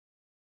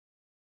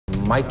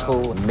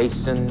Michael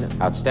Mason,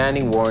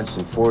 outstanding warrants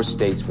in 4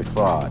 states for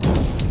fraud.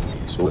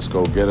 So let's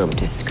go get him.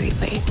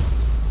 Discreetly.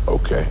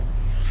 Okay.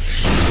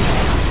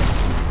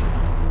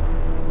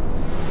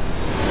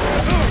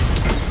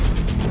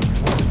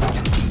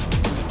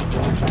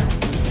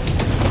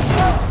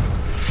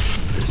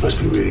 Must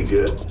be really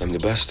good. I'm the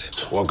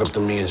best. Walk up to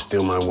me and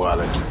steal my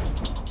wallet.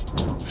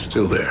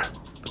 Still there.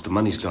 But the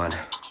money's gone.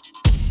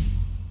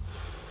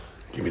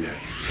 Give me that.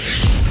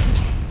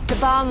 The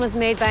bomb was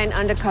made by an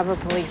undercover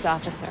police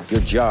officer.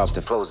 Your job's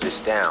to close this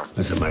down.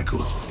 Listen,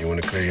 Michael, you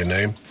want to clear your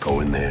name? Go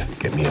in there,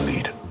 get me a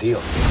lead. Deal.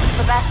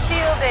 The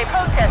Bastille Day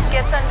protest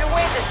gets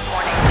underway this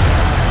morning.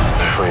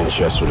 Playing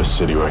chess with the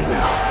city right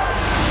now.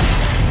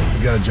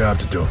 We got a job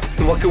to do.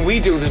 And what can we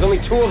do? There's only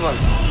 2 of us.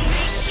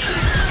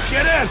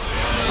 Get in!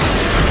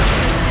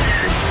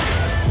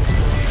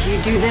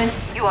 You do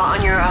this, You are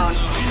on your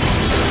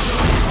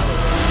own.